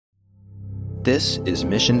This is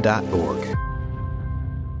Mission.org.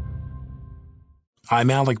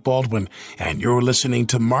 I'm Alec Baldwin, and you're listening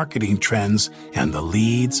to Marketing Trends and the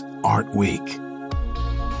Leads Aren't Weak.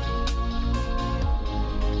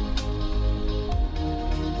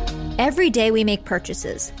 Every day we make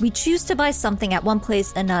purchases. We choose to buy something at one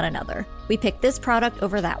place and not another. We pick this product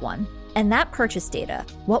over that one. And that purchase data,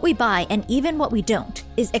 what we buy and even what we don't,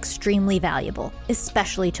 is extremely valuable,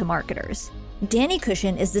 especially to marketers. Danny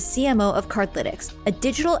Cushion is the CMO of Cardlytics, a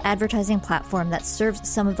digital advertising platform that serves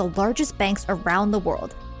some of the largest banks around the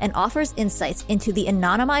world and offers insights into the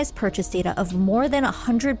anonymized purchase data of more than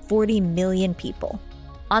 140 million people.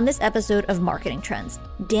 On this episode of Marketing Trends,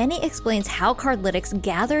 Danny explains how Cardlytics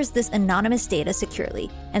gathers this anonymous data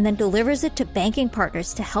securely and then delivers it to banking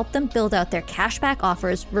partners to help them build out their cashback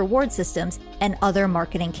offers, reward systems, and other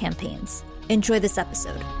marketing campaigns. Enjoy this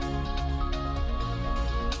episode.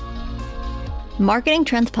 Marketing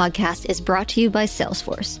Trends Podcast is brought to you by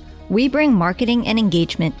Salesforce. We bring marketing and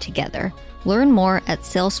engagement together. Learn more at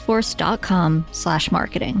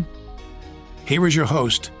salesforce.com/marketing. Here is your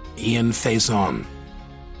host, Ian Faison.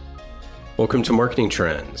 Welcome to Marketing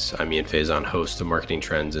Trends. I'm Ian Faison, host of Marketing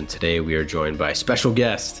Trends, and today we are joined by a special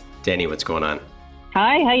guest. Danny, what's going on?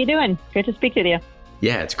 Hi, how you doing? Great to speak to you.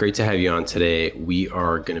 Yeah, it's great to have you on today. We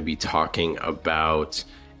are going to be talking about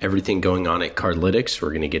everything going on at Cardlytics. We're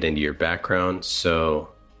going to get into your background, so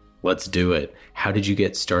let's do it. How did you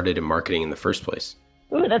get started in marketing in the first place?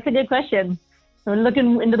 Ooh, that's a good question. We're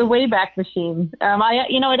looking into the Wayback Machine. I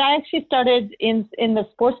actually started in the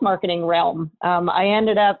sports marketing realm. I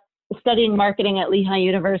ended up studying marketing at Lehigh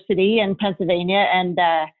University in Pennsylvania, and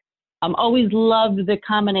always loved the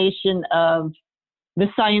combination of the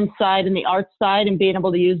science side and the art side and being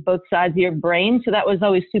able to use both sides of your brain. So that was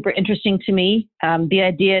always super interesting to me. The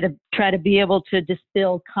idea to try to be able to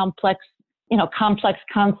distill complex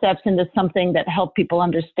concepts into something that helped people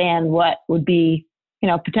understand what would be,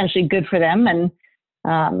 potentially good for them. And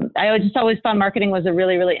I just always found marketing was a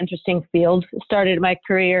really, really interesting field. Started my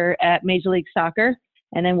career at Major League Soccer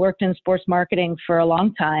and then worked in sports marketing for a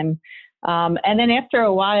long time. And then after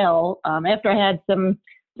a while, after I had some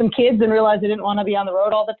kids and realized I didn't want to be on the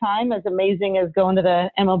road all the time, as amazing as going to the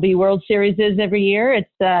MLB World Series is every year,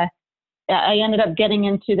 I ended up getting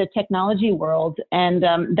into the technology world. And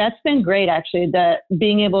that's been great, actually,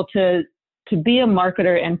 being able to be a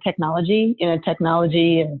marketer in technology, in a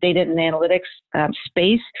technology and data and analytics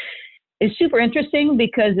space is super interesting,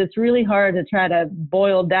 because it's really hard to try to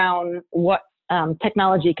boil down what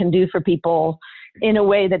technology can do for people in a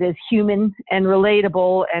way that is human and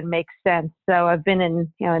relatable and makes sense. So I've been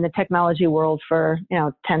in the technology world for,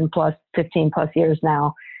 10 plus, 15 plus years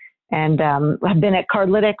now. And I've been at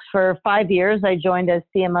Cardlytics for 5 years. I joined as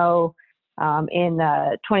CMO in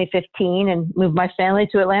 2015 and moved my family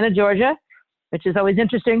to Atlanta, Georgia, which is always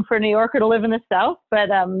interesting for a New Yorker to live in the South. But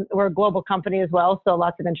we're a global company as well, so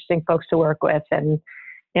lots of interesting folks to work with. And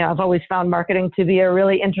I've always found marketing to be a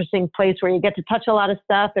really interesting place where you get to touch a lot of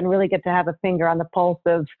stuff and really get to have a finger on the pulse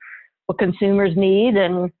of what consumers need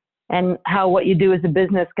and how what you do as a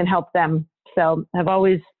business can help them. So I've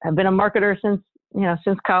been a marketer since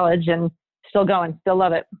college, and still going, still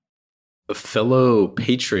love it. A fellow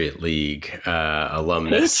Patriot League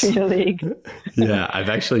alumnus. Patriot League. Yeah, I've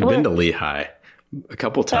actually been to Lehigh a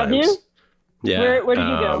couple times. Have you? Yeah. Where did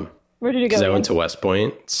you go? Where did you go? Because I went to West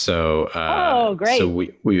Point, so oh, great. So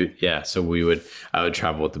I would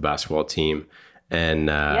travel with the basketball team, and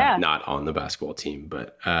not on the basketball team,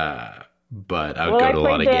 but I would go to a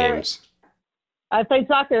lot of games. I played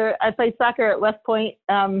soccer at West Point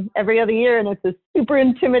every other year, and it's a super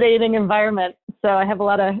intimidating environment. So I have a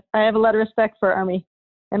lot of respect for Army,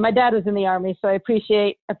 and my dad was in the Army, so I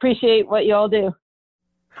appreciate what you all do.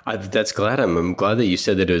 I'm glad that you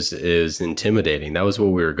said that it was intimidating. That was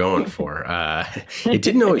what we were going for. It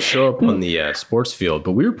didn't always show up on the sports field,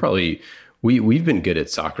 but we've been good at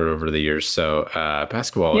soccer over the years. So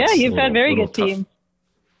basketball. Yeah, you've had very good team.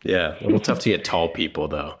 Yeah, a little tough to get tall people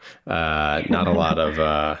though. Not a lot of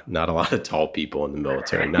tall people in the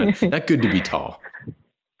military. Not good to be tall.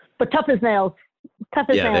 But tough as nails.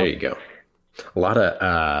 Yeah, there you go. A lot of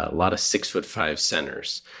 6'5"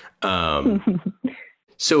 centers.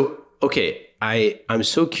 So, okay, I'm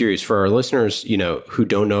so curious for our listeners, who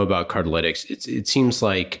don't know about Cardlytics. It seems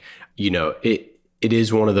like, it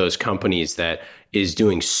is one of those companies that is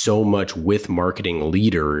doing so much with marketing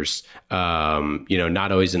leaders,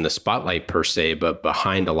 not always in the spotlight per se, but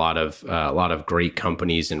behind a lot of great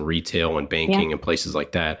companies in retail and banking and places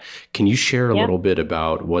like that. Can you share a little bit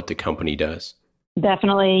about what the company does?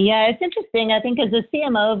 Definitely. Yeah, it's interesting. I think as a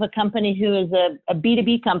CMO of a company who is a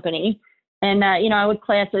B2B company, and, I would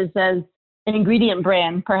class as an ingredient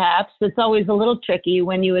brand, perhaps. It's always a little tricky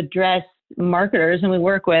when you address marketers, and we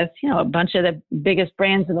work with, a bunch of the biggest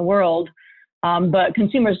brands in the world. But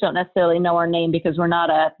consumers don't necessarily know our name because we're not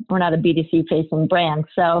a B2C facing brand.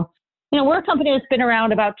 So, we're a company that's been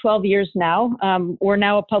around about 12 years now. We're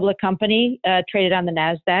now a public company, traded on the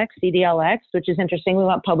NASDAQ, CDLX, which is interesting. We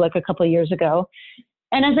went public a couple of years ago.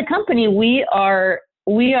 And as a company, we are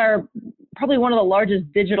probably one of the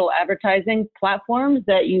largest digital advertising platforms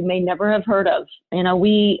that you may never have heard of.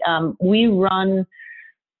 We run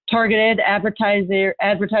targeted advertiser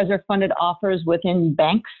funded offers within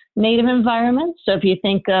banks' native environments. So if you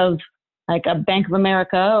think of like a Bank of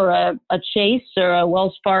America or a Chase or a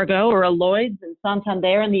Wells Fargo or a Lloyds and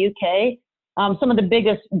Santander in the UK, some of the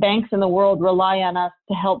biggest banks in the world rely on us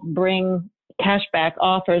to help bring cashback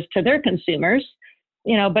offers to their consumers.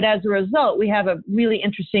 But as a result, we have a really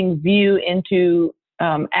interesting view into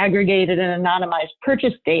aggregated and anonymized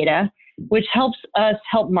purchase data, which helps us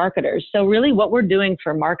help marketers. So really what we're doing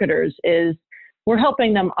for marketers is we're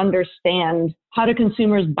helping them understand how do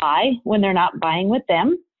consumers buy when they're not buying with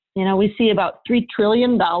them. We see about $3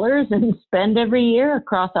 trillion in spend every year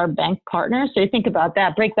across our bank partners. So you think about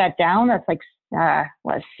that, break that down, that's like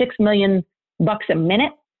 $6 million a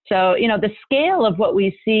minute. So, the scale of what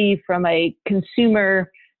we see from a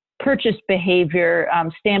consumer purchase behavior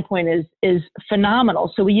standpoint is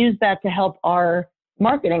phenomenal. So we use that to help our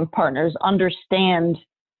marketing partners understand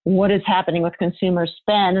what is happening with consumer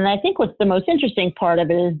spend. And I think what's the most interesting part of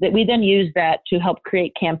it is that we then use that to help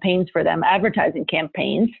create campaigns for them, advertising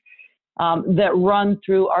campaigns that run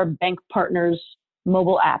through our bank partners'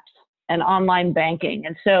 mobile apps and online banking.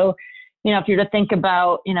 And so, if you're to think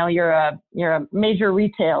about, you're a major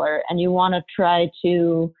retailer and you want to try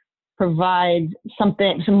to provide some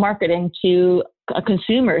marketing to a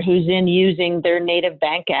consumer who's using their native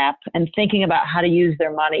bank app and thinking about how to use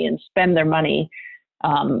their money and spend their money,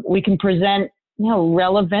 we can present,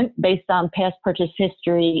 relevant based on past purchase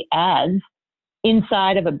history ads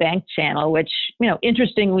inside of a bank channel, which,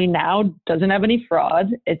 interestingly now doesn't have any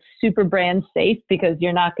fraud. It's super brand safe because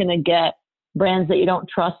you're not going to get brands that you don't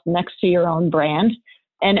trust next to your own brand.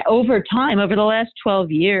 And over time, over the last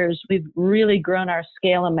 12 years, we've really grown our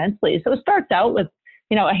scale immensely. So it starts out with,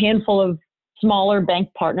 a handful of smaller bank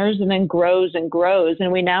partners and then grows and grows.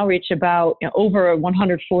 And we now reach about over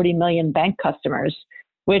 140 million bank customers,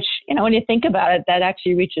 which, when you think about it, that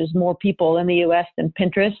actually reaches more people in the US than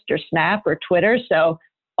Pinterest or Snap or Twitter. So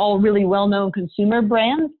all really well-known consumer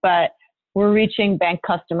brands, but we're reaching bank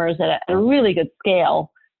customers at a really good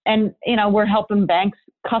scale. And, we're helping banks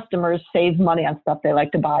customers save money on stuff they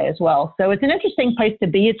like to buy as well. So it's an interesting place to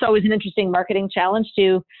be. It's always an interesting marketing challenge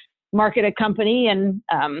to market a company and,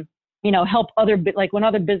 help when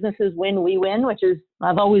other businesses win, we win,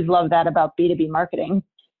 I've always loved that about B2B marketing.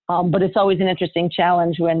 But it's always an interesting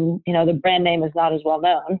challenge when, the brand name is not as well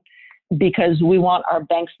known because we want our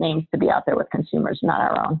bank's names to be out there with consumers, not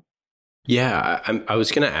our own. Yeah, I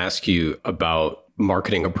was going to ask you about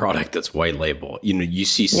marketing a product that's white label. You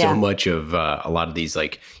see so much of a lot of these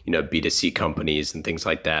B2C companies and things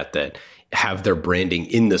like that have their branding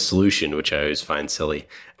in the solution, which I always find silly,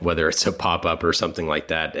 whether it's a pop-up or something like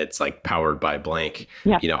that. It's like powered by blank.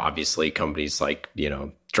 Yeah. Obviously companies like,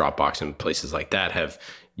 Dropbox and places like that have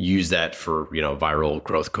used that for, viral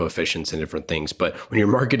growth coefficients and different things. But when you're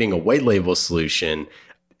marketing a white label solution,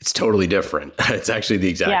 it's totally different. It's actually the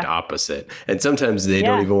exact opposite. And sometimes they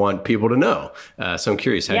don't even want people to know. So I'm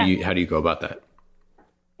curious, how do you go about that?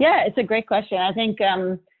 Yeah, it's a great question. I think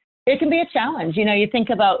it can be a challenge. You think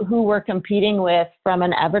about who we're competing with from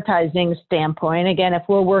an advertising standpoint. Again, if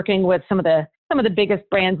we're working with some of the biggest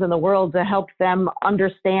brands in the world to help them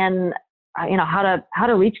understand, how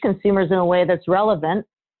to reach consumers in a way that's relevant,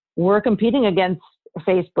 we're competing against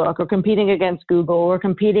Facebook, or competing against Google, or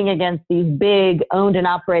competing against these big owned and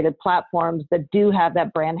operated platforms that do have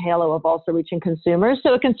that brand halo of also reaching consumers.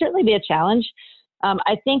 So it can certainly be a challenge.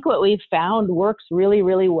 I think what we've found works really,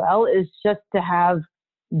 really well is just to have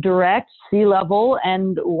direct C-level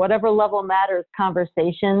and whatever level matters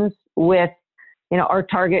conversations with, our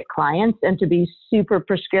target clients, and to be super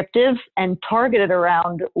prescriptive and targeted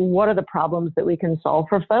around what are the problems that we can solve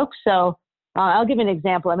for folks. So I'll give you an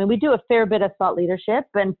example. We do a fair bit of thought leadership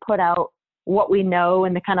and put out what we know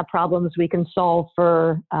and the kind of problems we can solve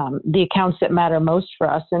for the accounts that matter most for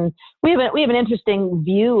us. And we have an interesting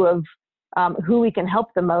view of who we can help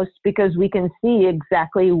the most because we can see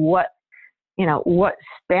exactly what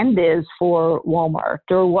spend is for Walmart,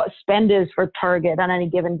 or what spend is for Target on any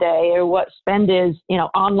given day, or what spend is,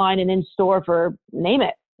 online and in store for, name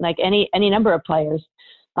it, like any number of players.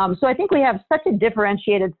 So I think we have such a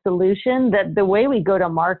differentiated solution that the way we go to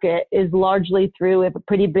market is largely through a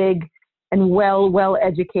pretty big and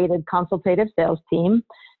well-educated consultative sales team.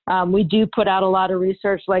 We do put out a lot of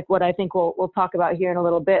research, like what I think we'll talk about here in a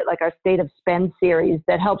little bit, like our State of Spend series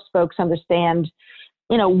that helps folks understand,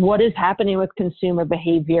 what is happening with consumer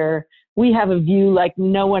behavior. We have a view like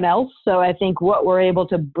no one else. So I think what we're able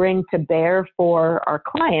to bring to bear for our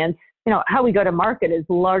clients, how we go to market is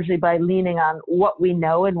largely by leaning on what we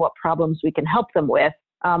know and what problems we can help them with.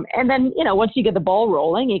 And then, once you get the ball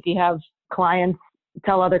rolling, if you have clients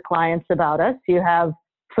tell other clients about us, you have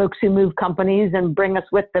folks who move companies and bring us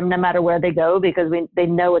with them no matter where they go, because they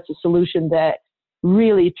know it's a solution that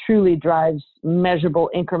really, truly drives measurable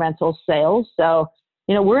incremental sales. So,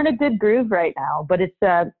 we're in a good groove right now, but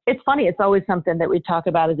it's funny. It's always something that we talk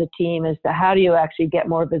about as a team as to how do you actually get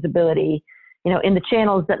more visibility, in the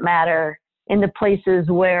channels that matter, in the places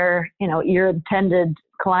where, your intended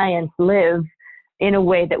clients live in a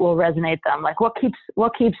way that will resonate them. Like what keeps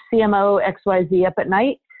CMO XYZ up at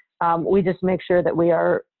night? We just make sure that we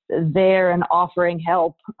are there and offering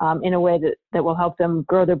help in a way that will help them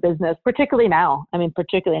grow their business, particularly now.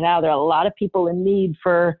 Particularly now, there are a lot of people in need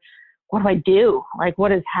for, what do I do? Like,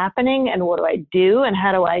 what is happening and what do I do? And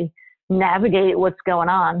how do I navigate what's going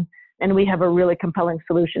on? And we have a really compelling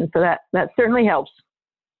solution. So that certainly helps.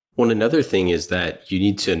 Well, another thing is that you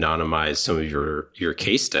need to anonymize some of your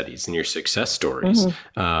case studies and your success stories.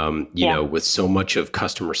 Mm-hmm. With so much of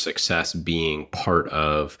customer success being part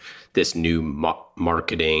of this new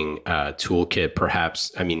marketing toolkit,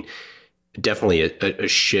 perhaps, definitely a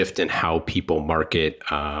shift in how people market,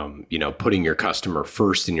 putting your customer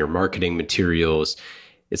first in your marketing materials.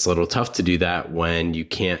 It's a little tough to do that when you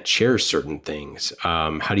can't share certain things.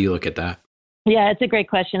 How do you look at that? Yeah, it's a great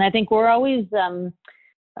question. I think we're always,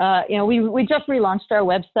 we just relaunched our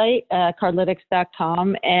website,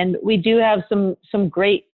 Cardlytics.com, and we do have some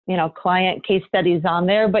great, client case studies on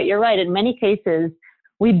there. But you're right, in many cases,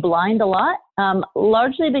 we blind a lot,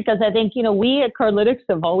 largely because I think, we at Cardlytics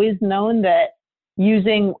have always known that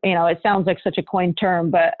using, it sounds like such a coined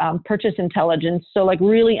term, but purchase intelligence. So like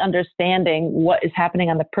really understanding what is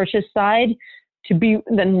happening on the purchase side to be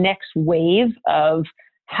the next wave of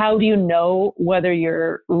how do you know whether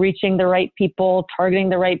you're reaching the right people, targeting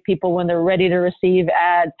the right people when they're ready to receive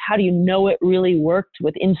ads? How do you know it really worked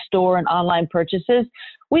with in-store and online purchases?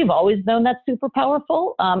 We've always known that's super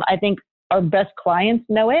powerful. I think our best clients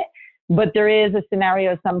know it, but there is a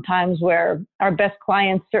scenario sometimes where our best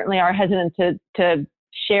clients certainly are hesitant to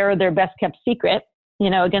share their best kept secret,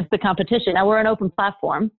 against the competition. Now we're an open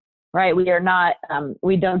platform, right? We are not,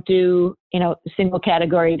 we don't do, single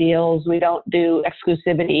category deals. We don't do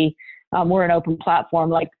exclusivity. We're an open platform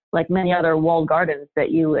like many other walled gardens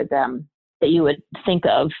that you would think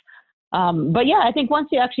of. But yeah, I think once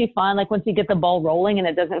you actually once you get the ball rolling and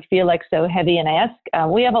it doesn't feel like so heavy an ask,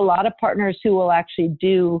 we have a lot of partners who will actually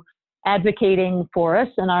do advocating for us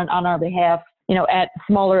and on our behalf, at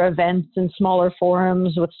smaller events and smaller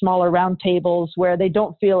forums with smaller roundtables where they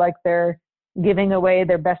don't feel like they're giving away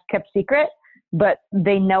their best kept secret, but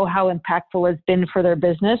they know how impactful it's been for their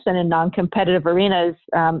business, and in non-competitive arenas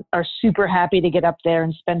are super happy to get up there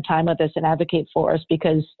and spend time with us and advocate for us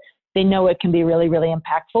because they know it can be really, really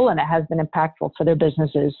impactful, and it has been impactful for their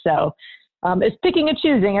businesses. So it's picking and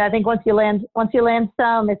choosing. And I think once you land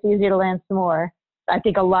some, it's easier to land some more. I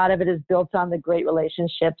think a lot of it is built on the great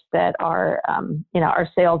relationships that our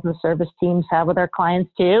sales and service teams have with our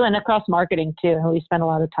clients too, and across marketing too. And we spend a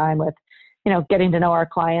lot of time with, getting to know our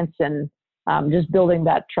clients and just building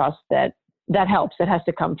that trust that helps. It has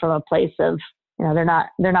to come from a place of, they're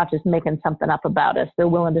not just making something up about us. They're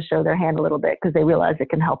willing to show their hand a little bit because they realize it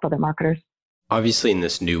can help other marketers. Obviously, in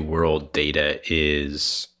this new world, data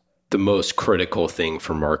is the most critical thing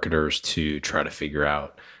for marketers to try to figure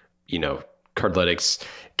out. Cardlytics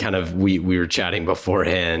kind of, we were chatting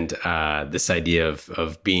beforehand, this idea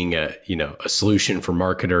of being a solution for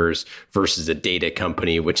marketers versus a data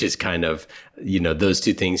company, which is kind of, those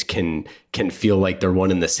two things can feel like they're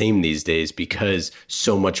one and the same these days because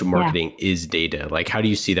so much of marketing is data. Like, how do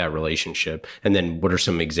you see that relationship? And then what are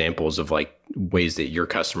some examples of like ways that your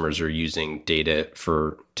customers are using data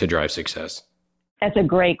to drive success? That's a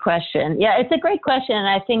great question. Yeah, it's a great question. And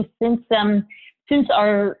I think since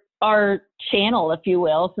our channel, if you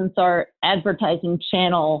will, since our advertising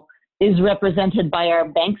channel is represented by our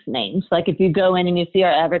bank's names. Like if you go in and you see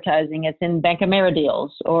our advertising, it's in Bank of Merrideals,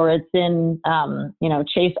 or it's in,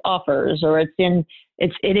 Chase Offers, or it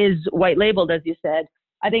is white labeled, as you said.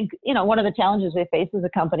 I think, one of the challenges we face as a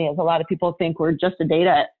company is a lot of people think we're just a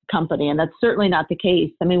data company, and that's certainly not the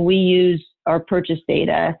case. I mean, we use our purchase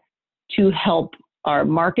data to help our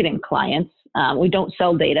marketing clients. We don't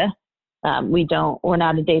sell data. We're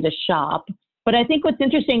not a data shop. But I think what's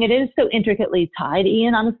interesting, it is so intricately tied,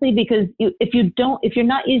 Ian, honestly, because if you're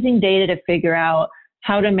not using data to figure out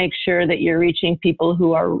how to make sure that you're reaching people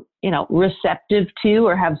who are, receptive to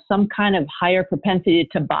or have some kind of higher propensity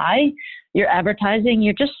to buy your advertising,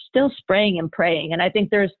 you're just still spraying and praying. And I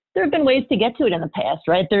think there have been ways to get to it in the past,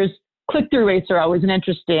 right? There's click-through rates are always an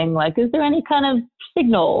interesting, like, is there any kind of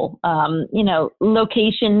signal,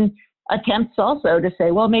 location attempts also to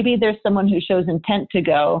say, well, maybe there's someone who shows intent to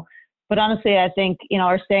go. But honestly, I think,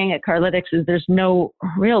 our saying at Cardlytics is there's no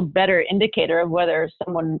real better indicator of whether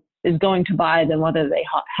someone is going to buy than whether they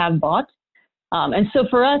have bought. And so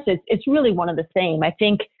for us, it's really one of the same. I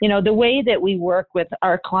think, the way that we work with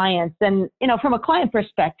our clients and, from a client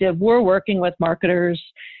perspective, we're working with marketers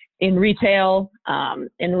in retail,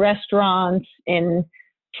 in restaurants, in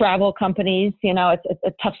travel companies. It's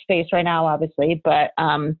a tough space right now, obviously, but,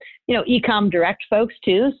 e-com direct folks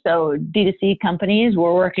too. So D2C companies,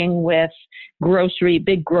 we're working with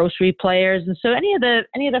big grocery players. And so any of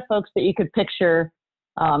the folks that you could picture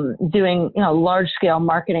doing, large scale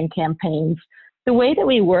marketing campaigns, the way that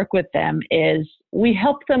we work with them is we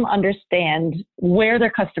help them understand where their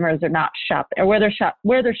customers are not shopping or where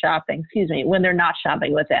they're shopping, when they're not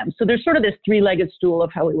shopping with them. So there's sort of this three-legged stool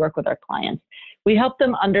of how we work with our clients. We help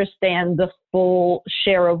them understand the full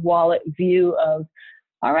share of wallet view of,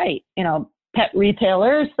 all right, pet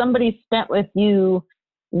retailer, somebody spent with you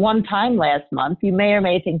one time last month. You may or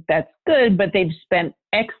may think that's good, but they've spent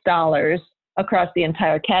X dollars across the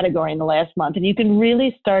entire category in the last month. And you can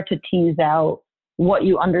really start to tease out what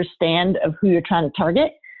you understand of who you're trying to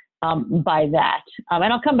target by that.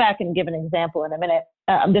 And I'll come back and give an example in a minute.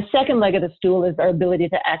 The second leg of the stool is our ability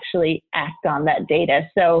to actually act on that data.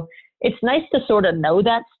 So it's nice to sort of know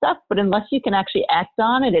that stuff, but unless you can actually act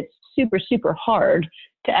on it, it's super, super hard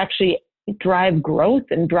to actually drive growth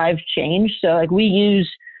and drive change. So like we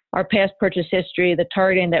use our past purchase history, the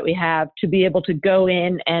targeting that we have to be able to go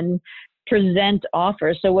in and present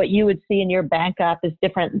offers. So what you would see in your bank app is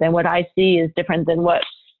different than what I see, is different than what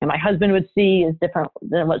my husband would see, is different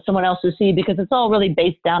than what someone else would see, because it's all really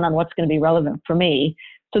based down on what's going to be relevant for me.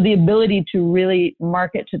 So the ability to really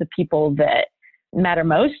market to the people that matter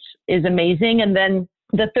most is amazing. And then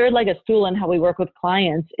the third leg of stool and how we work with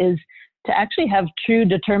clients is to actually have true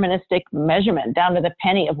deterministic measurement down to the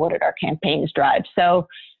penny of what did our campaigns drive. So,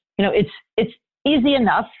 it's easy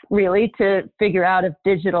enough really to figure out if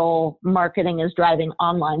digital marketing is driving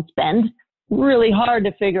online spend. Really hard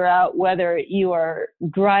to figure out whether you are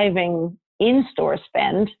driving in-store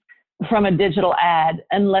spend from a digital ad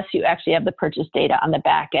unless you actually have the purchase data on the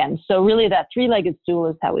back end. So really that three-legged stool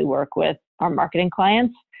is how we work with our marketing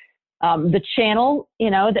clients. The channel,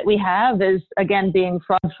 that we have is, again, being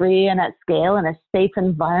fraud-free and at scale in a safe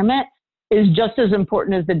environment is just as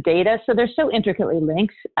important as the data. So they're so intricately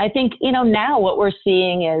linked. I think, now what we're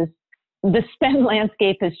seeing is the spend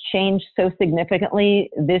landscape has changed so significantly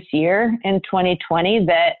this year in 2020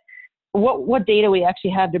 that what data we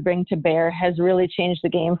actually have to bring to bear has really changed the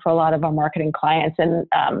game for a lot of our marketing clients. And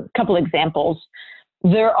a couple examples.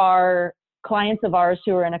 There are clients of ours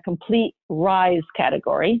who are in a complete rise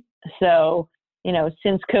category. So,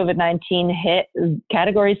 since COVID-19 hit,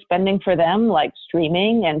 category spending for them, like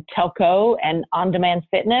streaming and telco and on-demand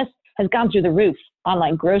fitness, has gone through the roof.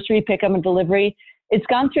 Online grocery pickup and delivery, it's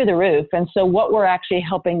gone through the roof. And so what we're actually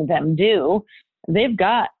helping them do, they've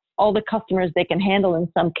got all the customers they can handle in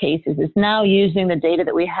some cases. Is now using the data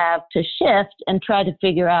that we have to shift and try to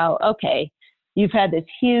figure out, okay, you've had this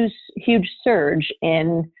huge surge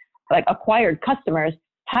in like acquired customers.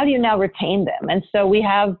 How do you now retain them? And so we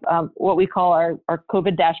have what we call our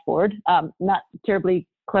COVID dashboard, not terribly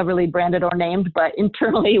cleverly branded or named, but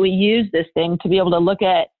internally we use this thing to be able to look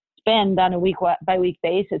at spend on a week by week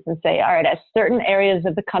basis and say, all right, as certain areas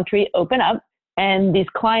of the country open up and these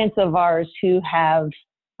clients of ours who have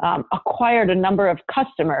acquired a number of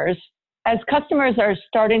customers, as customers are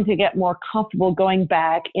starting to get more comfortable going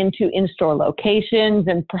back into in-store locations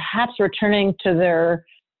and perhaps returning to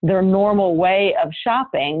their normal way of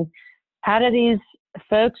shopping, how do these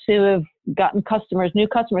folks who have gotten new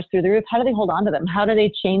customers through the roof, how do they hold on to them? How do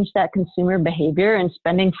they change that consumer behavior and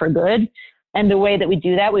spending for good? And the way that we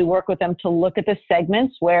do that, we work with them to look at the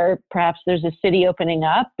segments where perhaps there's a city opening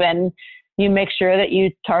up, and you make sure that you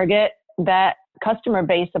target that customer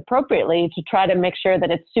base appropriately to try to make sure that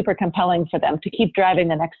it's super compelling for them to keep driving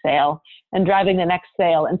the next sale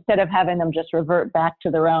instead of having them just revert back to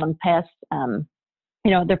their own past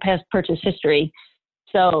their past purchase history.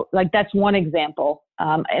 So like that's one example.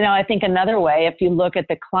 I think another way, if you look at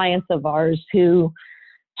the clients of ours who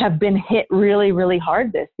have been hit really, really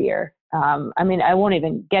hard this year. I mean, I won't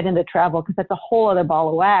even get into travel because that's a whole other ball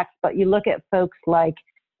of wax, but you look at folks like,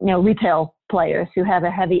 retail players who have a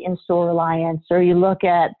heavy in-store reliance, or you look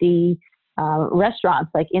at the restaurants,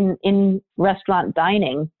 like in restaurant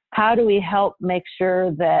dining. How do we help make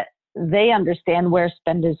sure that they understand where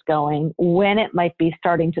spend is going, when it might be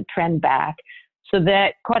starting to trend back, so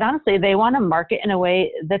that, quite honestly, they want to market in a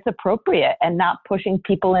way that's appropriate and not pushing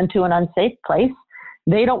people into an unsafe place.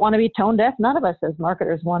 They don't want to be tone deaf. None of us as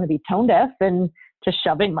marketers want to be tone deaf and just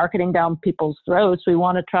shoving marketing down people's throats. We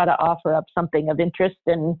want to try to offer up something of interest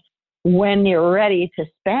and when you're ready to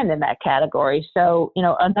spend in that category. So,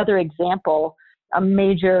 another example, a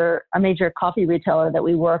major coffee retailer that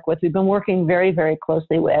we work with, we've been working very, very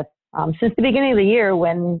closely with since the beginning of the year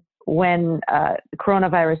when the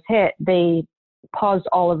coronavirus hit. They paused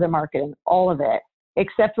all of their marketing, all of it,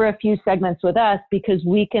 except for a few segments with us, because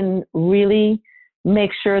we can really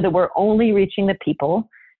make sure that we're only reaching the people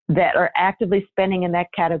that are actively spending in that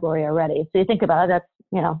category already. So you think about it, that's,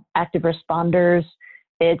 active responders.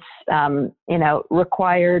 It's,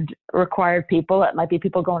 required people. It might be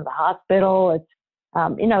people going to the hospital. It's,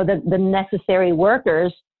 the necessary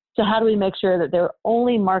workers. So how do we make sure that they're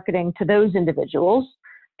only marketing to those individuals,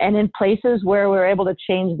 and in places where we're able to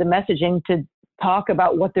change the messaging to talk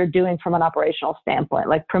about what they're doing from an operational standpoint,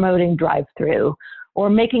 like promoting drive-through or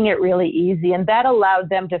making it really easy. And that allowed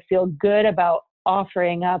them to feel good about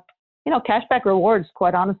offering up, cashback rewards,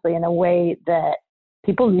 quite honestly, in a way that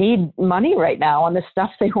people need money right now on the stuff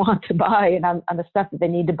they want to buy and on the stuff that they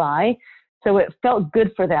need to buy. So it felt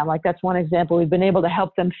good for them. Like, that's one example. We've been able to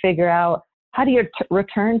help them figure out, how do you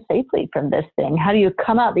return safely from this thing? How do you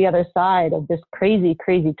come out the other side of this crazy,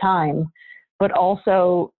 crazy time, but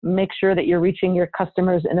also make sure that you're reaching your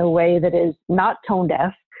customers in a way that is not tone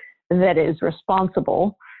deaf, that is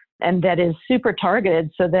responsible, and that is super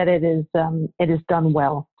targeted, so that it is done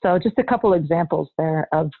well. So just a couple examples there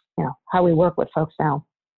of how we work with folks now.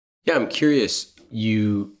 Yeah, I'm curious.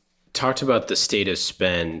 You talked about the state of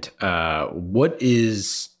spend. What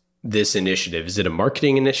is this initiative? Is it a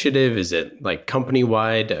marketing initiative? Is it like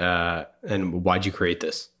company-wide? And why'd you create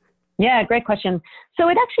this? Yeah, great question. So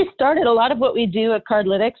it actually started a lot of what we do at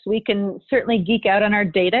Cardlytics. We can certainly geek out on our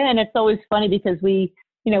data, and it's always funny because we're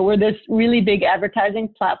this really big advertising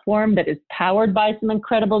platform that is powered by some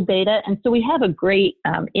incredible data. And so we have a great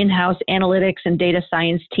in-house analytics and data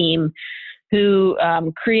science team who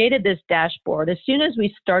created this dashboard as soon as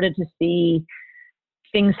we started to see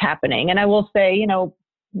things happening. And I will say,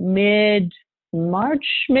 mid-February,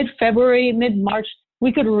 mid-March,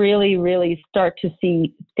 we could really, really start to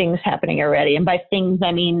see things happening already. And by things,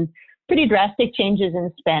 I mean pretty drastic changes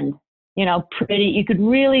in spend. You could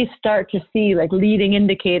really start to see like leading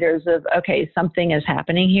indicators of, okay, something is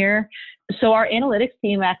happening here. So our analytics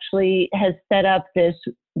team actually has set up this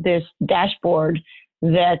dashboard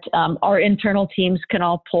that our internal teams can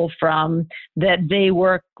all pull from, that they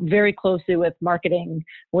work very closely with marketing,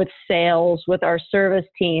 with sales, with our service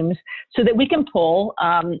teams, so that we can pull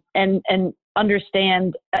and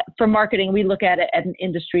understand. For marketing, we look at it at an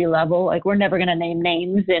industry level. Like, we're never going to name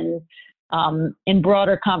names in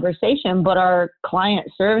broader conversation, but our client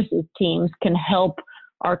services teams can help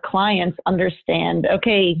our clients understand,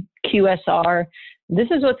 okay, QSR, this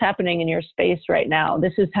is what's happening in your space right now.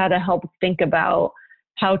 This is how to help think about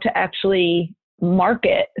how to actually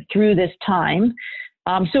market through this time.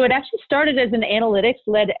 So it actually started as an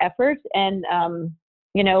analytics-led effort. And,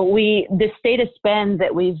 the state of spend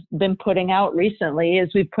that we've been putting out recently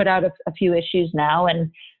is we've put out a few issues now,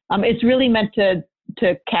 and it's really meant to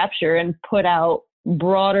capture and put out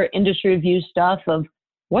broader industry review stuff of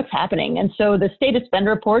what's happening. And so the State of Spend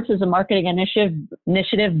Reports is a marketing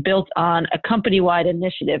initiative built on a company-wide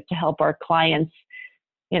initiative to help our clients,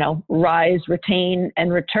 rise, retain,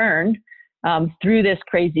 and return through this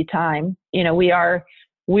crazy time. We are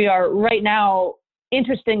right now,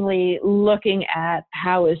 interestingly, looking at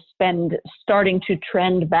how is spend starting to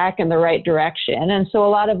trend back in the right direction. And so a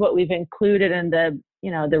lot of what we've included in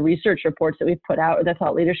the research reports that we've put out, or the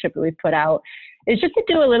thought leadership that we've put out, is just to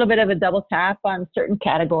do a little bit of a double tap on certain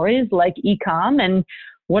categories like e-com, and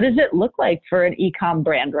what does it look like for an e-com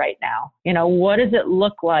brand right now? What does it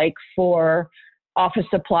look like for office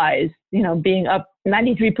supplies, being up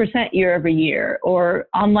 93% year over year, or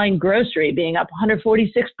online grocery being up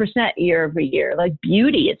 146% year over year. Like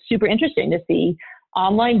beauty, it's super interesting to see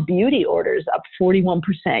online beauty orders up 41%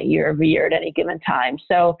 year over year at any given time.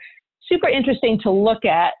 So super interesting to look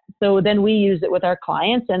at. So then we use it with our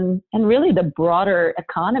clients and really the broader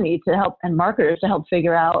economy to help, and marketers to help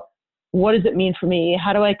figure out, what does it mean for me?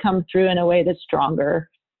 How do I come through in a way that's stronger?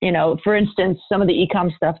 for instance, some of the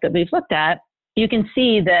e-com stuff that we've looked at, you can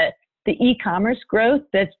see that the e-commerce growth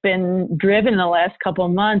that's been driven in the last couple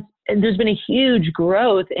of months, there's been a huge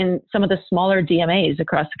growth in some of the smaller DMAs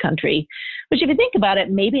across the country, which if you think about it,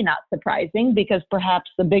 maybe not surprising because perhaps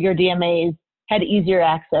the bigger DMAs had easier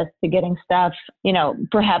access to getting stuff,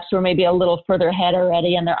 perhaps were maybe a little further ahead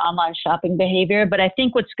already in their online shopping behavior. But I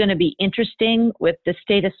think what's going to be interesting with the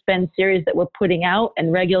State of Spend series that we're putting out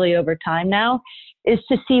and regularly over time now is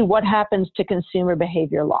to see what happens to consumer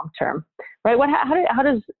behavior long term, right? How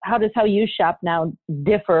does how you shop now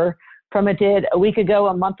differ from it did a week ago,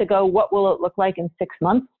 a month ago? What will it look like in 6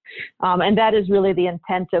 months? And that is really the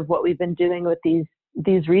intent of what we've been doing with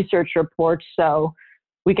these research reports. So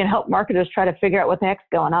we can help marketers try to figure out what the heck's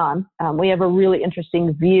going on. We have a really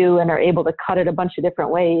interesting view and are able to cut it a bunch of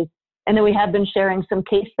different ways. And then we have been sharing some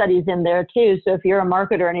case studies in there too. So if you're a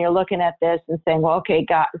marketer and you're looking at this and saying, well, okay,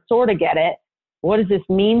 sort of get it. What does this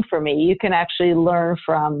mean for me? You can actually learn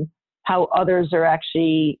from how others are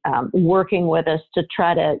actually working with us to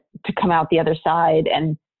try to come out the other side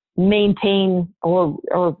and maintain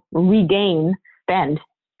or regain spend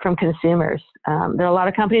from consumers. There are a lot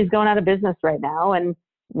of companies going out of business right now. And,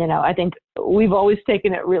 I think we've always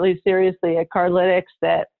taken it really seriously at Cardlytics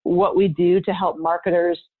that what we do to help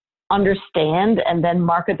marketers understand and then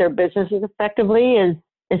market their businesses effectively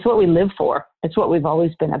is what we live for. It's what we've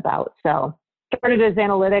always been about. So started as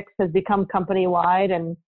analytics, has become company-wide,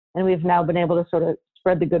 and we've now been able to sort of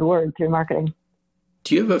spread the good word through marketing.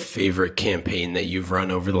 Do you have a favorite campaign that you've run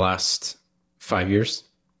over the last 5 years?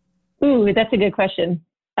 Ooh, that's a good question.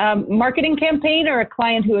 Marketing campaign or a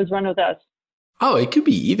client who has run with us? Oh, it could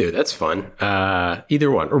be either. That's fun. Either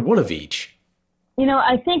one or one of each.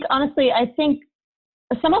 I think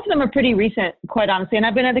some of them are pretty recent, quite honestly. And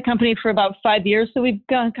I've been at the company for about 5 years. So we've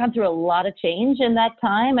gone through a lot of change in that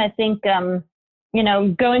time. I think,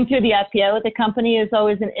 going through the IPO at the company is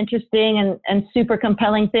always an interesting and super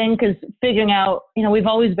compelling thing because figuring out, we've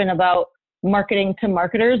always been about marketing to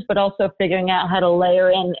marketers, but also figuring out how to layer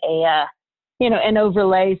in an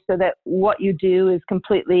overlay so that what you do is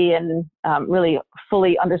completely and really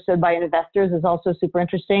fully understood by investors is also super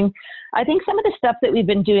interesting. I think some of the stuff that we've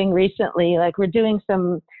been doing recently, like we're doing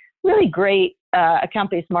some really great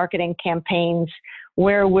account-based marketing campaigns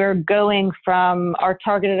where we're going from our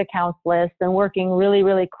targeted accounts list and working really,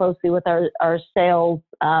 really closely with our sales,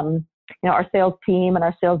 our sales team and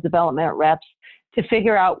our sales development reps to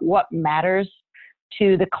figure out what matters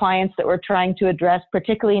to the clients that we're trying to address,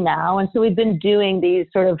 particularly now. And so we've been doing these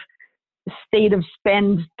sort of state of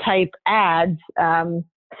spend type ads,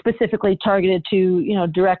 specifically targeted to,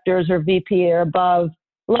 directors or VP or above,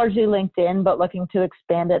 largely LinkedIn, but looking to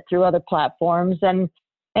expand it through other platforms. And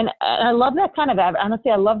I love that kind of,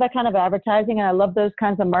 honestly, I love that kind of advertising. And I love those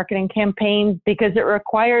kinds of marketing campaigns because it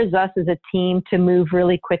requires us as a team to move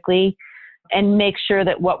really quickly and make sure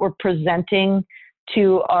that what we're presenting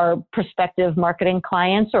to our prospective marketing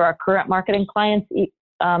clients or our current marketing clients,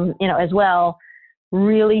 as well,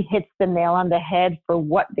 really hits the nail on the head for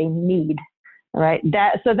what they need, right?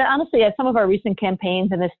 So honestly, some of our recent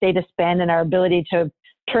campaigns and the state of spend and our ability to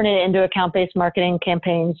turn it into account-based marketing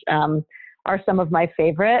campaigns are some of my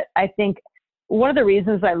favorite. I think one of the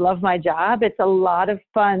reasons I love my job, it's a lot of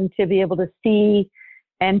fun to be able to see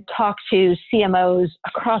and talk to CMOs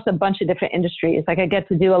across a bunch of different industries. Like I get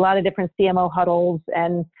to do a lot of different CMO huddles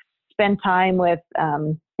and spend time with,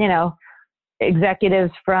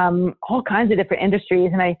 executives from all kinds of different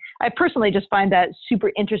industries. And I personally just find that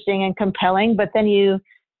super interesting and compelling, but then you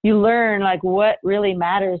learn like what really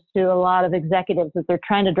matters to a lot of executives as they're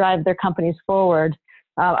trying to drive their companies forward.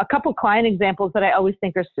 A couple client examples that I always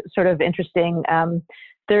think are sort of interesting.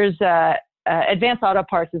 There's Advanced Auto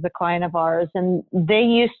Parts is a client of ours, and they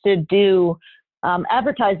used to do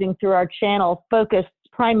advertising through our channel focused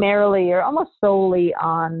primarily or almost solely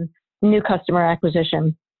on new customer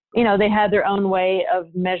acquisition. They had their own way of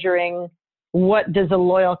measuring what does a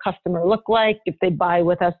loyal customer look like. If they buy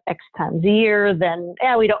with us X times a year, then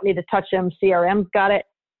we don't need to touch them. CRM's got it.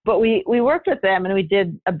 But we worked with them and we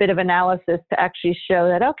did a bit of analysis to actually show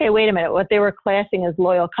that, okay, wait a minute, what they were classing as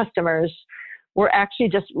loyal customers were actually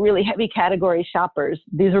just really heavy category shoppers.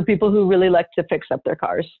 These were people who really like to fix up their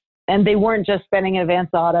cars. And they weren't just spending in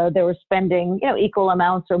Advanced Auto, they were spending, equal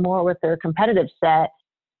amounts or more with their competitive set.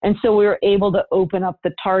 And so we were able to open up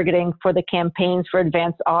the targeting for the campaigns for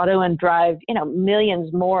Advanced Auto and drive,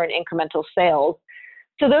 millions more in incremental sales.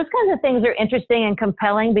 So those kinds of things are interesting and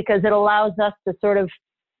compelling because it allows us to sort of,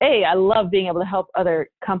 I love being able to help other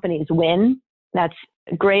companies win. That's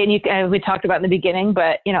great. And we talked about in the beginning,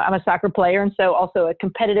 but I'm a soccer player and so also a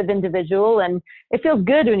competitive individual. And it feels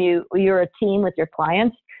good when you're a team with your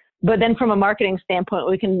clients. But then from a marketing standpoint,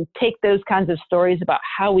 we can take those kinds of stories about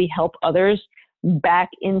how we help others back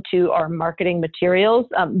into our marketing materials.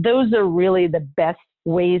 Those are really the best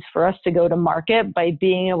ways for us to go to market, by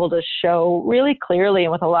being able to show really clearly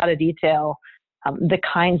and with a lot of detail the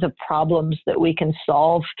kinds of problems that we can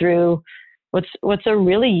solve through what's a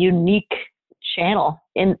really unique channel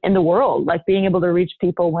in the world, like being able to reach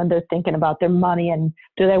people when they're thinking about their money and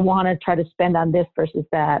do they want to try to spend on this versus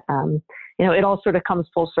that. It all sort of comes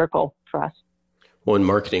full circle for us. Well, in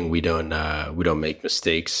marketing, we don't make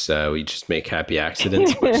mistakes. We just make happy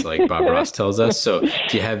accidents, much like Bob Ross tells us. So,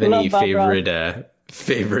 do you have any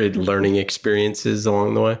favorite learning experiences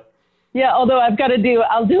along the way? Yeah, although I'll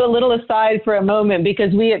do a little aside for a moment,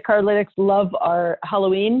 because we at Cardlytics love our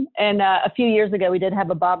Halloween. And a few years ago, we did have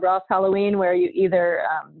a Bob Ross Halloween, where you either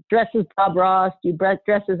dress as Bob Ross, you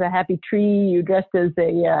dress as a happy tree, you dressed as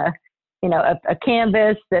a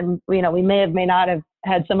canvas, and we may not have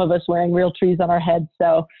had some of us wearing real trees on our heads.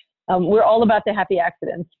 So we're all about the happy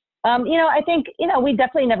accidents. I think we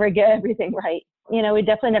definitely never get everything right. We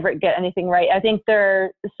definitely never get anything right. I think there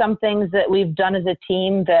are some things that we've done as a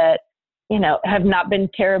team that have not been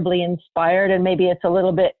terribly inspired, and maybe it's a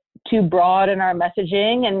little bit too broad in our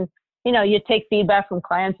messaging. And you take feedback from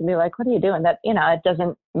clients and be like, "What are you doing? That it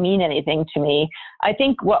doesn't mean anything to me." I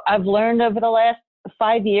think what I've learned over the last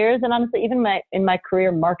 5 years, and honestly, even in my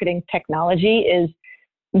career, marketing technology, is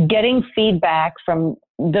getting feedback from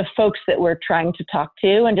the folks that we're trying to talk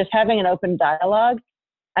to and just having an open dialogue.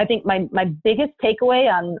 I think my biggest takeaway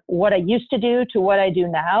on what I used to do to what I do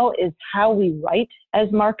now is how we write as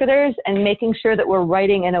marketers, and making sure that we're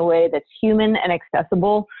writing in a way that's human and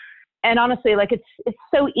accessible. And honestly, it's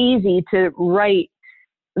so easy to write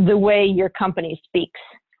the way your company speaks,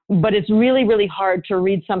 but it's really, really hard to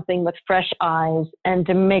read something with fresh eyes and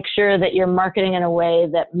to make sure that you're marketing in a way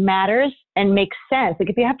that matters and makes sense. Like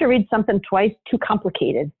if you have to read something twice, too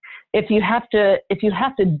complicated. If you have to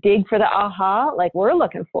dig for the aha, like we're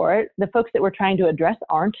looking for it, the folks that we're trying to address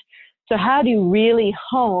aren't. So how do you really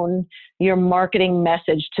hone your marketing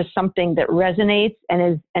message to something that resonates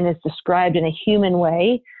and is described in a human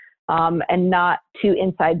way, and not too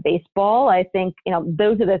inside baseball? I think,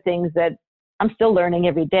 those are the things that I'm still learning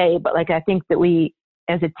every day, but I think that we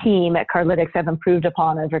as a team at Cardlytics have improved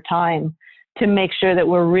upon over time to make sure that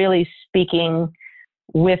we're really speaking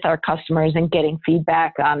with our customers and getting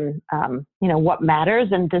feedback on, what matters,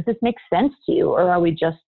 and does this make sense to you? Or are we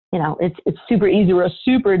just, it's super easy. We're a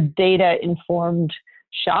super data informed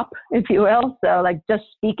shop, if you will. So just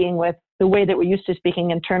speaking with the way that we're used to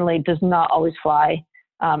speaking internally does not always fly.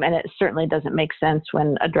 And it certainly doesn't make sense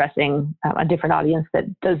when addressing a different audience that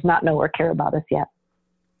does not know or care about us yet.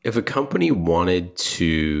 If a company wanted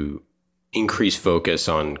to increase focus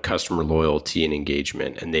on customer loyalty and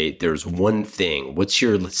engagement, and there's one thing, what's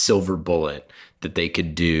your silver bullet that they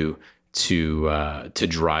could do to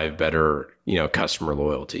drive better, customer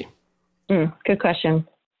loyalty? Good question.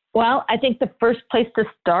 Well, I think the first place to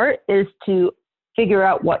start is to figure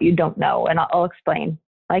out what you don't know, and I'll explain.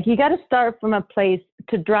 You got to start from a place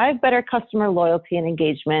to drive better customer loyalty and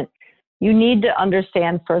engagement. You need to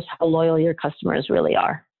understand first how loyal your customers really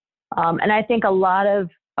are. And I think a lot of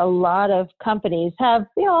companies have,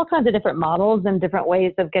 all kinds of different models and different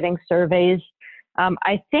ways of getting surveys.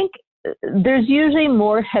 I think there's usually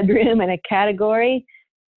more headroom in a category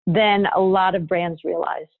than a lot of brands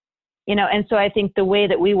realize, and so I think the way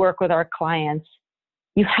that we work with our clients,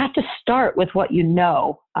 you have to start with what you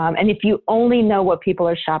know. And if you only know what people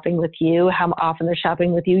are shopping with you, how often they're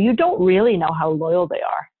shopping with you, you don't really know how loyal they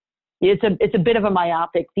are. It's a bit of a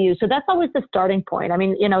myopic view. So that's always the starting point. I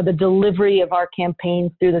mean, the delivery of our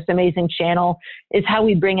campaigns through this amazing channel is how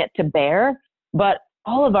we bring it to bear. But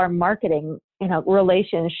all of our marketing,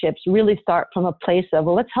 relationships really start from a place of,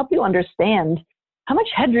 well, let's help you understand how much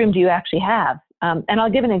headroom do you actually have. And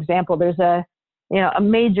I'll give an example. There's a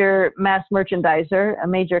major mass merchandiser, a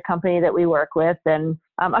major company that we work with. And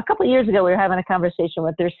a couple of years ago, we were having a conversation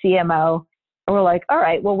with their CMO, and we're like, all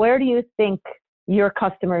right, well, where do you think your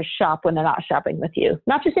customers shop when they're not shopping with you?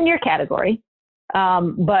 Not just in your category,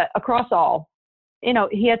 but across all.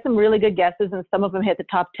 He had some really good guesses, and some of them hit the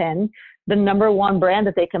top 10. The number one brand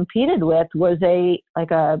that they competed with was a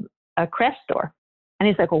craft store. And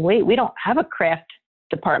he's like, well, wait, we don't have a craft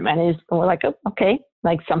department. And we're like, oh, okay,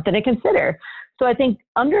 something to consider. So I think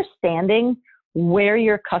understanding where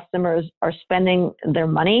your customers are spending their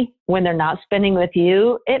money when they're not spending with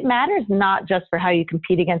you, it matters not just for how you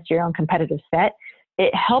compete against your own competitive set.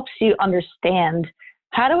 It helps you understand,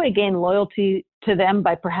 how do I gain loyalty to them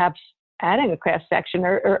by perhaps adding a craft section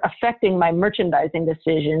or affecting my merchandising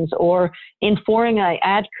decisions or informing my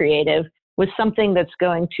ad creative with something that's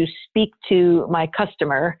going to speak to my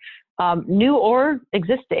customer, new or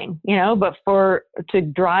existing, but to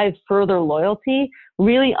drive further loyalty,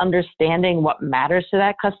 really understanding what matters to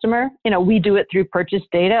that customer. We do it through purchase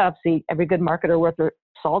data. Obviously, every good marketer worth their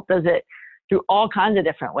salt does it through all kinds of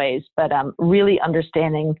different ways, but really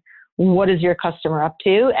understanding what is your customer up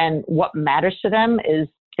to and what matters to them is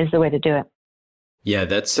the way to do it. Yeah,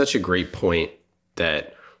 that's such a great point,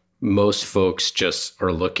 that most folks just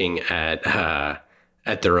are looking at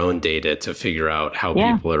their own data to figure out how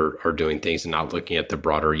people are doing things and not looking at the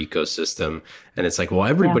broader ecosystem. And it's like, well,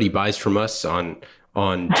 everybody buys from us on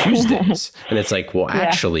Tuesdays. And it's like, well,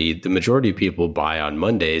 actually, the majority of people buy on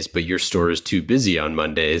Mondays, but your store is too busy on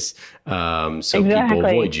Mondays. So people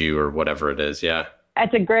avoid you or whatever it is. Yeah.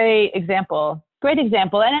 That's a great example.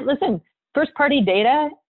 And listen, first party data,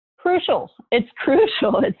 crucial. It's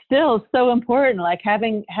crucial. It's still so important. Like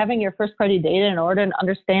having your first party data in order and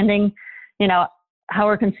understanding, how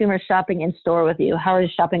are consumers shopping in store with you? How are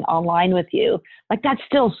they shopping online with you? Like that's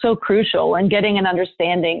still so crucial, and getting an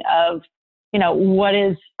understanding of,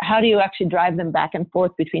 how do you actually drive them back and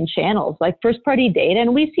forth between channels, like first party data.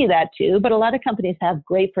 And we see that too, but a lot of companies have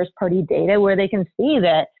great first party data where they can see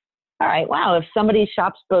that, all right, wow, if somebody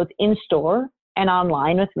shops both in store and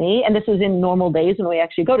online with me, and this is in normal days when we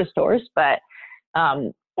actually go to stores, but,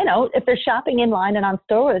 if they're shopping online and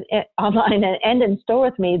online and in store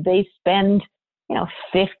with me, they spend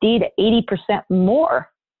 50 to 80% more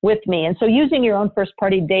with me. And so using your own first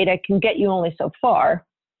party data can get you only so far.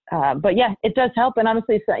 But yeah, it does help. And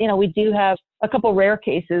honestly, we do have a couple rare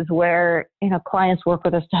cases where, clients work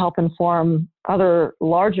with us to help inform other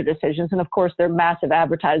larger decisions. And of course, they're massive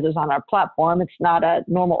advertisers on our platform. It's not a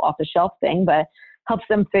normal off the shelf thing, but helps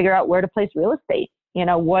them figure out where to place real estate.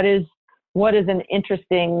 What is an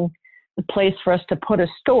interesting place for us to put a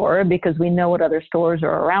store, because we know what other stores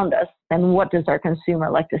are around us, and what does our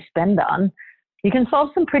consumer like to spend on. You can solve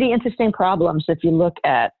some pretty interesting problems if you look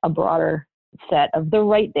at a broader set of the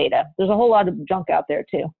right data. There's a whole lot of junk out there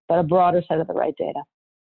too, but a broader set of the right data.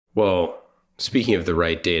 Well, speaking of the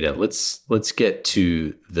right data, let's get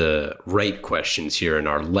to the right questions here in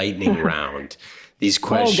our lightning round. These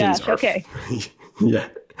questions are okay. Yeah.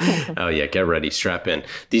 Oh yeah, get ready, strap in.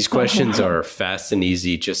 These questions are fast and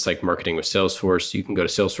easy, just like marketing with Salesforce. You can go to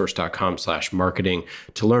salesforce.com/marketing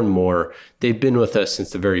to learn more. They've been with us since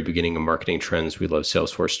the very beginning of Marketing Trends. We love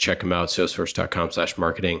Salesforce. Check them out,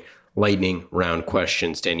 salesforce.com/marketing. Lightning round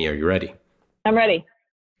questions. Danny, are you ready? I'm ready.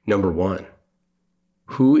 Number 1,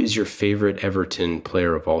 who is your favorite Everton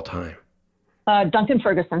player of all time? Duncan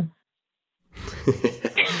Ferguson.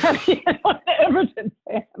 Everton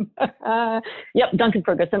fan. Yep, Duncan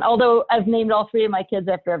Ferguson. Although I've named all 3 of my kids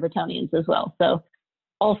after Evertonians as well. So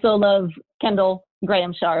also love Kendall,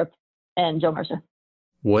 Graham Sharp, and Joe Mercer.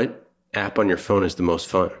 What app on your phone is the most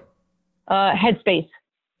fun? Headspace.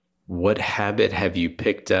 What habit have you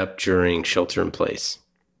picked up during shelter in place?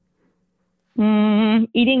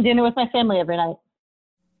 Eating dinner with my family every night.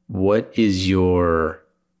 What is your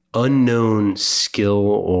unknown skill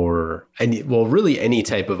or really any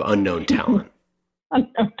type of unknown talent?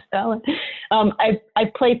 Unknown talent. I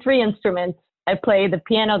play 3 instruments. I play the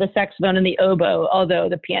piano, the saxophone, and the oboe, although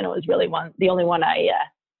the piano is really the only one I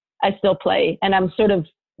still play. And I'm sort of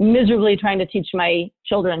miserably trying to teach my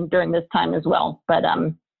children during this time as well. But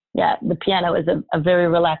yeah, the piano is a very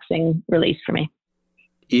relaxing release for me.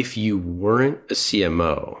 If you weren't a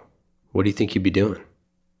CMO, what do you think you'd be doing?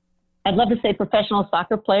 I'd love to say professional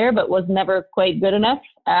soccer player, but was never quite good enough.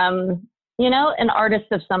 An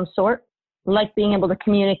artist of some sort, like being able to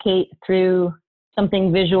communicate through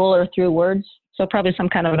something visual or through words. So probably some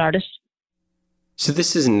kind of an artist. So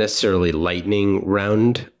this isn't necessarily lightning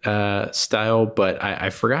round style, but I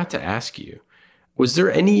forgot to ask you, was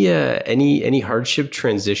there any hardship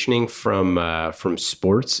transitioning from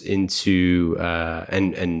sports into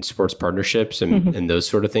and sports partnerships and those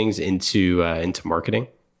sort of things into marketing?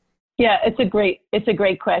 Yeah, it's a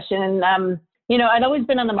great question. And, I'd always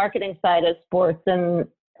been on the marketing side of sports, and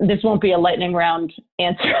this won't be a lightning round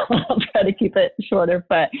answer. I'll try to keep it shorter,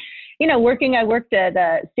 but, I worked at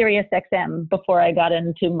SiriusXM before I got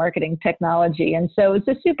into marketing technology. And so it's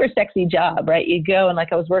a super sexy job, right? You go and I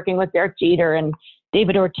was working with Derek Jeter and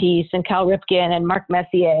David Ortiz and Cal Ripken and Mark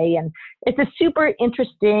Messier. And it's a super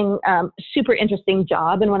interesting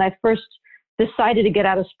job. And when I first decided to get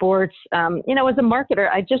out of sports, as a marketer,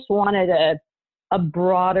 I just wanted a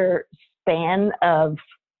broader span of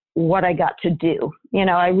what I got to do.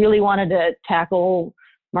 I really wanted to tackle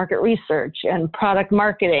market research and product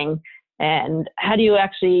marketing, and how do you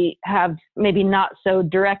actually have maybe not so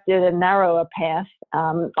directed and narrow a path,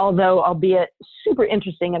 although albeit super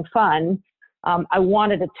interesting and fun, I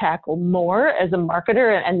wanted to tackle more as a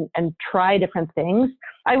marketer and try different things.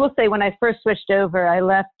 I will say when I first switched over, I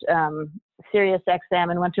left SiriusXM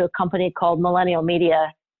and went to a company called Millennial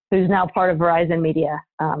Media, who's now part of Verizon Media.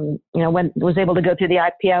 Was able to go through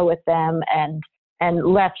the IPO with them and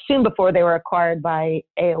left soon before they were acquired by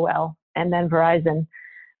AOL and then Verizon.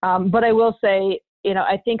 But I will say,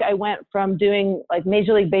 I think I went from doing like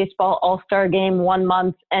Major League Baseball All-Star game 1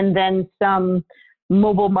 month and then some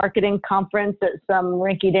mobile marketing conference at some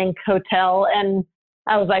rinky-dink hotel. And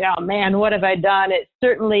I was like, oh man, what have I done? It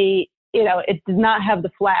certainly, it did not have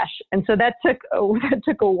the flash. And so that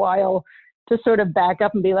took a while to sort of back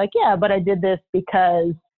up and be like, yeah, but I did this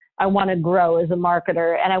because I want to grow as a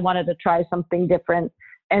marketer and I wanted to try something different.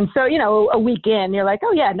 And so, a week in, you're like,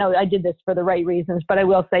 oh yeah, no, I did this for the right reasons. But I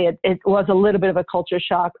will say it was a little bit of a culture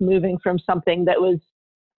shock moving from something that was,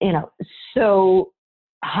 so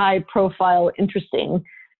high profile, interesting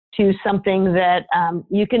to something that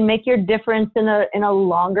you can make your difference in a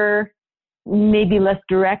longer, maybe less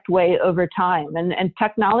direct way over time. And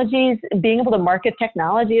technologies, being able to market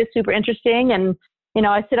technology is super interesting. And,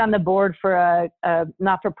 I sit on the board for a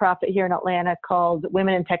not-for-profit here in Atlanta called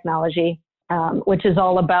Women in Technology, which is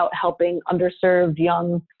all about helping underserved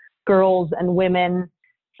young girls and women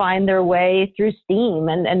find their way through STEAM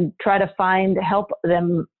and try to help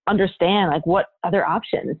them understand like what other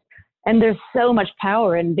options. And there's so much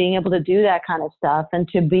power in being able to do that kind of stuff and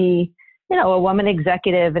to be, a woman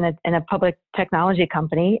executive in a public technology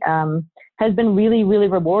company has been really, really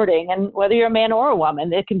rewarding. And whether you're a man or a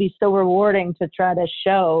woman, it can be so rewarding to try to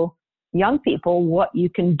show young people what you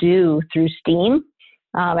can do through STEAM.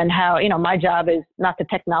 And how, my job is not the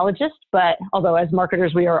technologist, but although as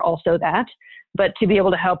marketers, we are also that, but to be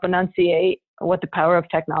able to help enunciate what the power of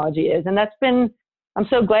technology is. And I'm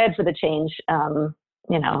so glad for the change.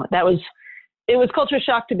 It was culture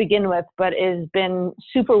shock to begin with, but it has been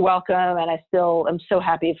super welcome. And I still am so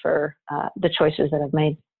happy for the choices that I've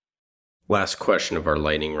made. Last question of our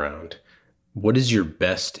lightning round. What is your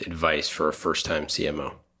best advice for a first-time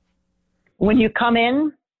CMO? When you come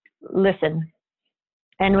in, listen.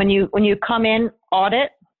 And when you come in,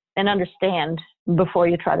 audit and understand before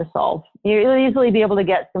you try to solve. You'll easily be able to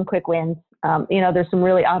get some quick wins. There's some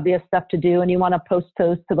really obvious stuff to do and you want to post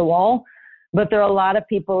those to the wall. But there are a lot of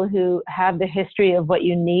people who have the history of what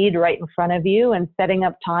you need right in front of you and setting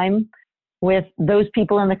up time with those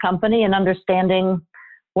people in the company and understanding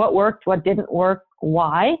what worked, what didn't work,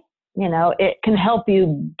 why. It can help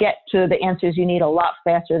you get to the answers you need a lot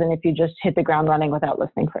faster than if you just hit the ground running without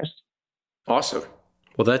listening first. Awesome.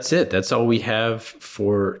 Well, that's it. That's all we have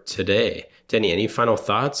for today. Denny, any final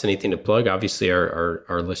thoughts? Anything to plug? Obviously,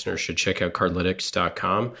 our listeners should check out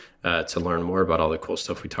cardlytics.com to learn more about all the cool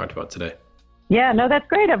stuff we talked about today. Yeah, no, that's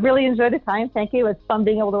great. I've really enjoyed the time. Thank you. It's fun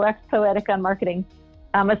being able to wax poetic on marketing,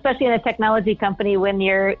 especially in a technology company when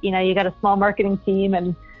you got a small marketing team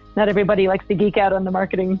and not everybody likes to geek out on the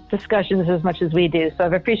marketing discussions as much as we do. So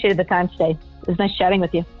I've appreciated the time today. It was nice chatting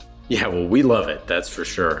with you. Yeah, well, we love it. That's for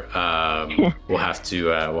sure. We'll have to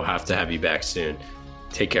have you back soon.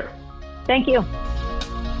 Take care. Thank you.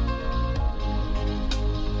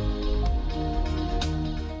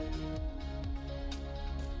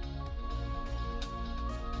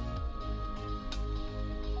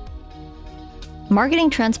 Marketing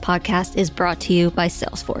Trends Podcast is brought to you by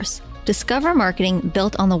Salesforce. Discover marketing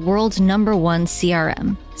built on the world's #1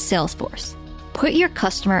 CRM, Salesforce. Put your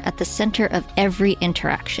customer at the center of every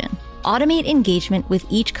interaction. Automate engagement with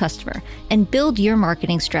each customer and build your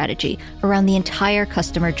marketing strategy around the entire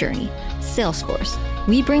customer journey. Salesforce.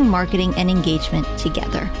 We bring marketing and engagement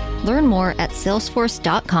together. Learn more at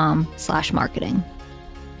salesforce.com/marketing.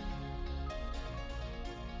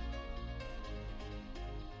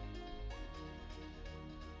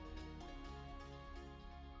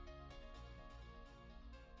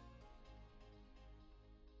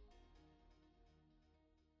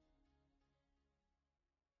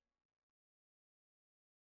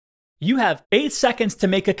 You have 8 seconds to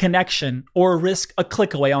make a connection or risk a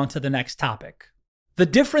click away onto the next topic. The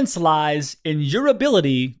difference lies in your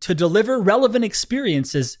ability to deliver relevant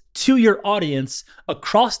experiences to your audience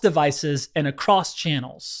across devices and across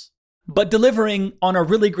channels. But delivering on a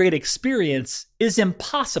really great experience is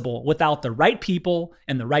impossible without the right people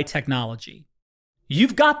and the right technology.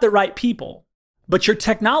 You've got the right people, but your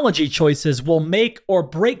technology choices will make or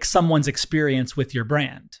break someone's experience with your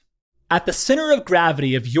brand. At the center of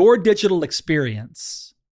gravity of your digital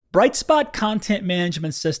experience, Brightspot Content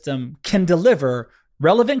Management System can deliver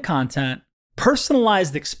relevant content,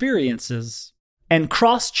 personalized experiences, and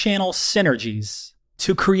cross-channel synergies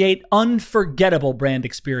to create unforgettable brand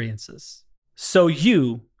experiences, so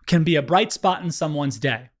you can be a bright spot in someone's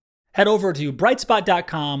day. Head over to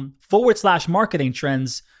brightspot.com/marketing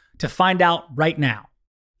trends to find out right now.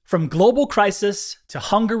 From global crisis to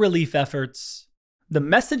hunger relief efforts, the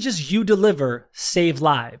messages you deliver save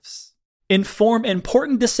lives, inform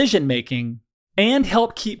important decision-making, and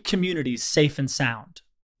help keep communities safe and sound.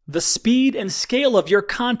 The speed and scale of your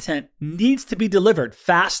content needs to be delivered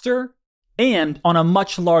faster and on a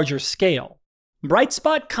much larger scale.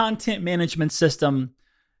 Brightspot Content Management System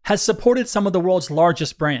has supported some of the world's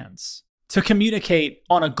largest brands to communicate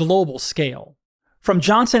on a global scale. From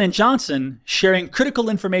Johnson & Johnson sharing critical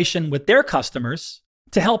information with their customers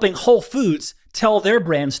to helping Whole Foods tell their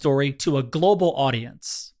brand story to a global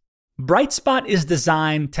audience. Brightspot is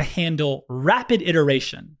designed to handle rapid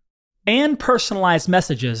iteration and personalized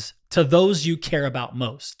messages to those you care about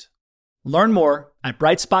most. Learn more at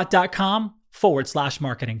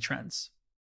brightspot.com/marketing trends.